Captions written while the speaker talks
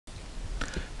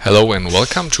Hello and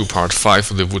welcome to part 5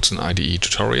 of the WUDSN IDE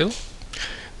tutorial.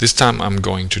 This time I'm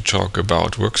going to talk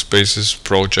about workspaces,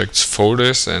 projects,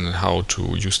 folders and how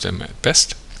to use them at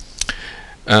best.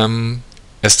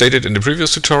 As stated in the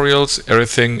previous tutorials,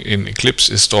 everything in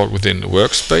Eclipse is stored within a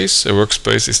workspace. A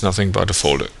workspace is nothing but a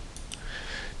folder.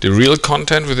 The real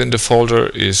content within the folder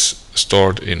is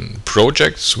stored in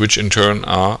projects, which in turn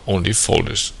are only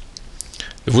folders.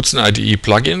 The WUDSN IDE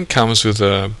plugin comes with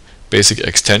a basic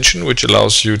extension which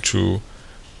allows you to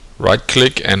right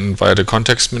click and via the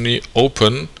context menu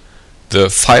open the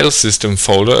file system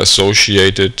folder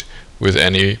associated with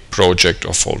any project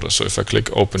or folder. So if I click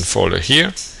open folder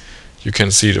here, you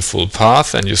can see the full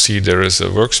path and you see there is a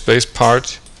workspace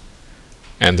part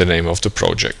and the name of the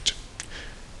project.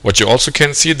 What you also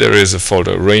can see, there is a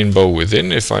folder rainbow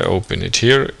within. If I open it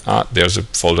here, there's a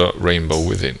folder rainbow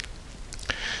within.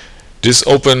 This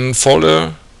open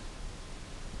folder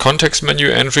context menu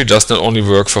entry does not only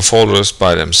work for folders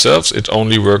by themselves, it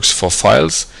only works for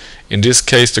files. In this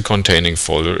case, the containing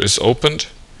folder is opened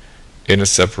in a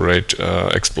separate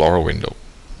Explorer window.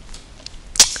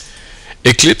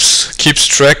 Eclipse keeps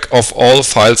track of all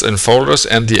files and folders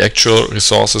and the actual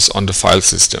resources on the file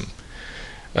system.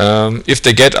 If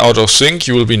they get out of sync,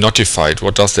 you will be notified.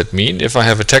 What does that mean? If I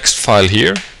have a text file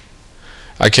here,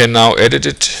 I can now edit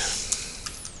it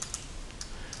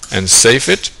and save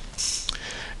it.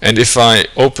 And if I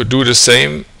do the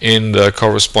same in the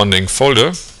corresponding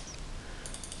folder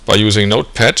by using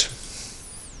Notepad,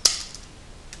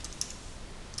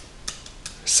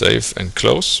 save and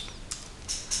close,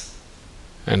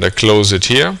 and I close it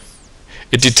here,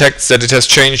 it detects that it has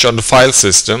changed on the file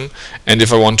system, and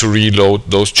if I want to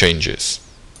reload those changes,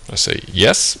 I say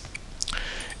yes.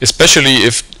 Especially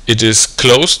if it is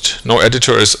closed, no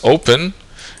editor is open,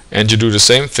 and you do the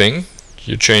same thing,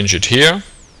 you change it here,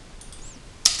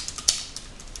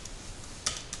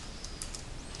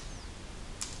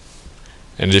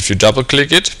 and if you double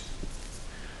click it,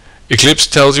 Eclipse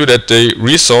tells you that the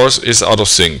resource is out of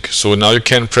sync. So now you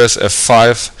can press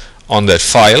F5 on that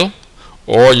file,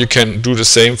 or you can do the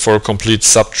same for a complete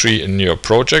subtree in your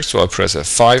project. So I press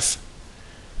F5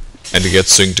 and it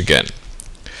gets synced again.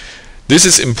 This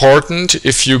is important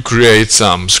if you create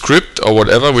some script or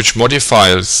whatever which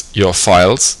modifies your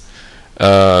files,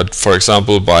 for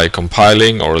example by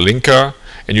compiling or a linker,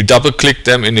 and you double click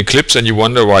them in Eclipse and you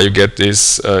wonder why you get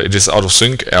this it is out of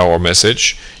sync error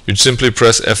message. You'd simply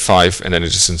press F5 and then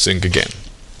it is in sync again.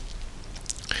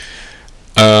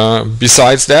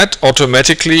 Besides that,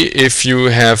 automatically if you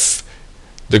have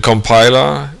the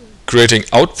compiler creating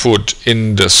output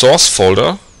in the source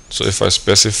folder, so if I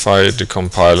specify the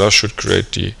compiler should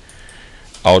create the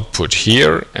output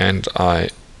here and I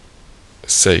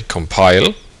say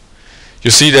compile, you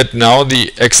see that now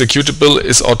the executable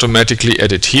is automatically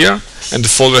added here and the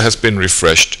folder has been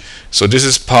refreshed. So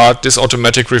this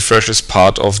automatic refresh is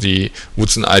part of the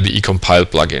WUDSN IDE compile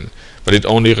plugin, but it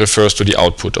only refers to the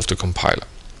output of the compiler.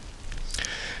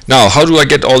 Now, how do I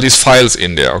get all these files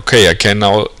in there? Okay, I can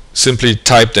now simply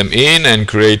type them in and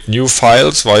create new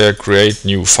files via create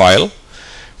new file,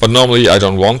 but normally I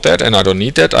don't want that and I don't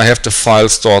need that. I have the file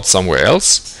stored somewhere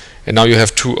else, and now you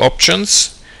have two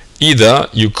options. Either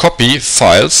you copy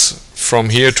files from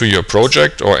here to your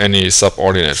project or any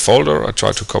subordinate folder. I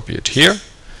try to copy it here.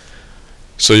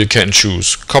 So you can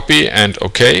choose copy and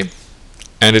OK,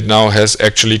 and it now has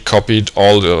actually copied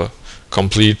all the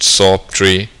complete sort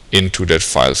tree into that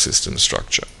file system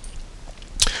structure.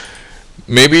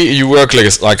 Maybe you work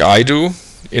like I do.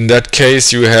 In that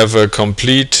case you have a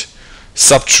complete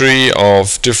subtree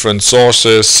of different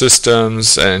sources,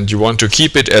 systems, and you want to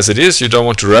keep it as it is. You don't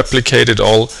want to replicate it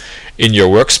all in your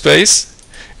workspace.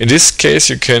 In this case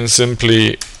you can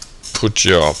simply put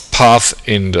your path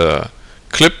in the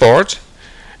clipboard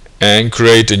and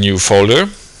create a new folder,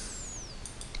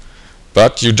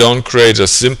 but you don't create a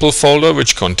simple folder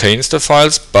which contains the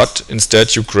files, but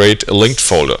instead you create a linked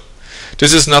folder.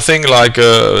 This is nothing but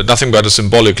a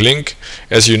symbolic link,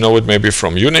 as you know it maybe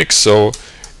from Unix. So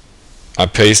I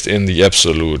paste in the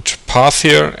absolute path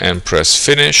here and press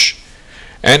finish,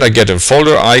 and I get a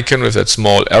folder icon with that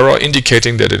small arrow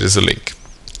indicating that it is a link.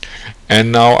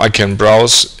 And now I can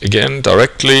browse again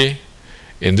directly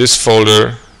in this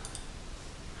folder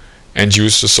and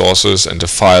use the sources and the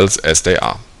files as they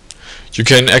are. You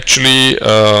can actually,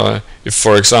 if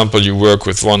for example you work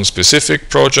with one specific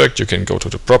project, you can go to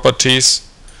the properties,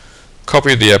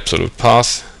 copy the absolute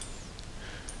path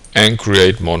and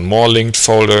create one more linked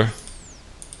folder.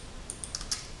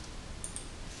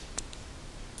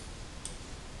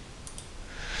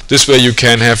 This way you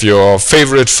can have your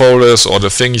favorite folders or the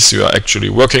things you are actually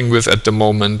working with at the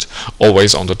moment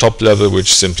always on the top level,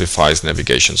 which simplifies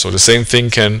navigation. So the same thing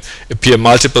can appear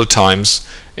multiple times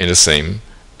in the same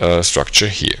structure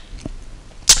here.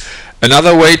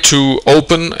 Another way to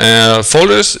open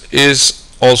folders is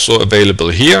also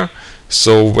available here.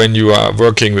 So when you are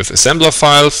working with assembler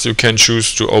files, you can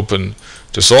choose to open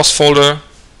the source folder,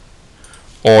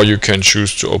 or you can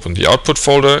choose to open the output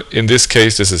folder. In this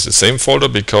case, this is the same folder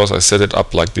because I set it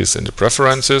up like this in the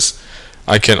preferences.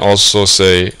 I can also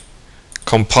say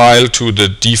compile to the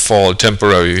default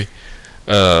temporary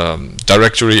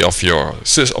directory of your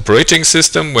operating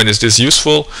system. When is this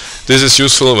useful? This is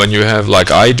useful when you have,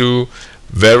 like I do,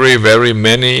 very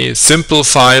many simple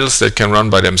files that can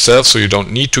run by themselves, so you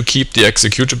don't need to keep the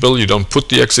executable. You don't put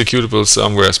the executable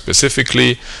somewhere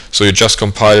specifically, so you just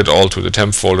compile it all to the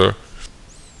temp folder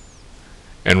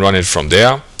and run it from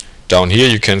there. Down here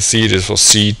you can see this was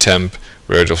C temp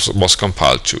where it was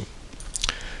compiled to.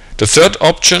 The third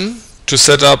option to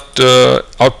set up the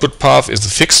output path is the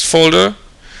fixed folder.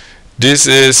 This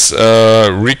is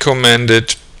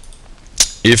recommended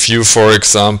if you, for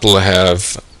example,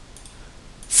 have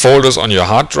folders on your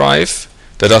hard drive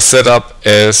that are set up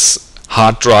as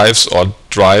hard drives or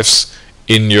drives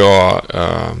in your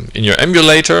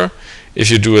emulator. If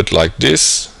you do it like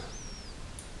this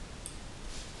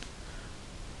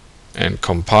and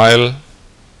compile,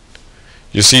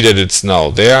 you see that it's now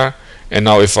there. And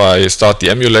now if I start the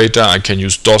emulator, I can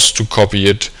use DOS to copy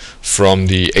it from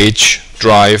the H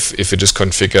drive if it is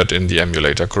configured in the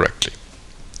emulator correctly.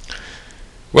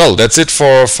 Well, that's it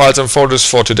for files and folders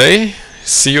for today.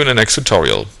 See you in the next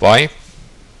tutorial. Bye.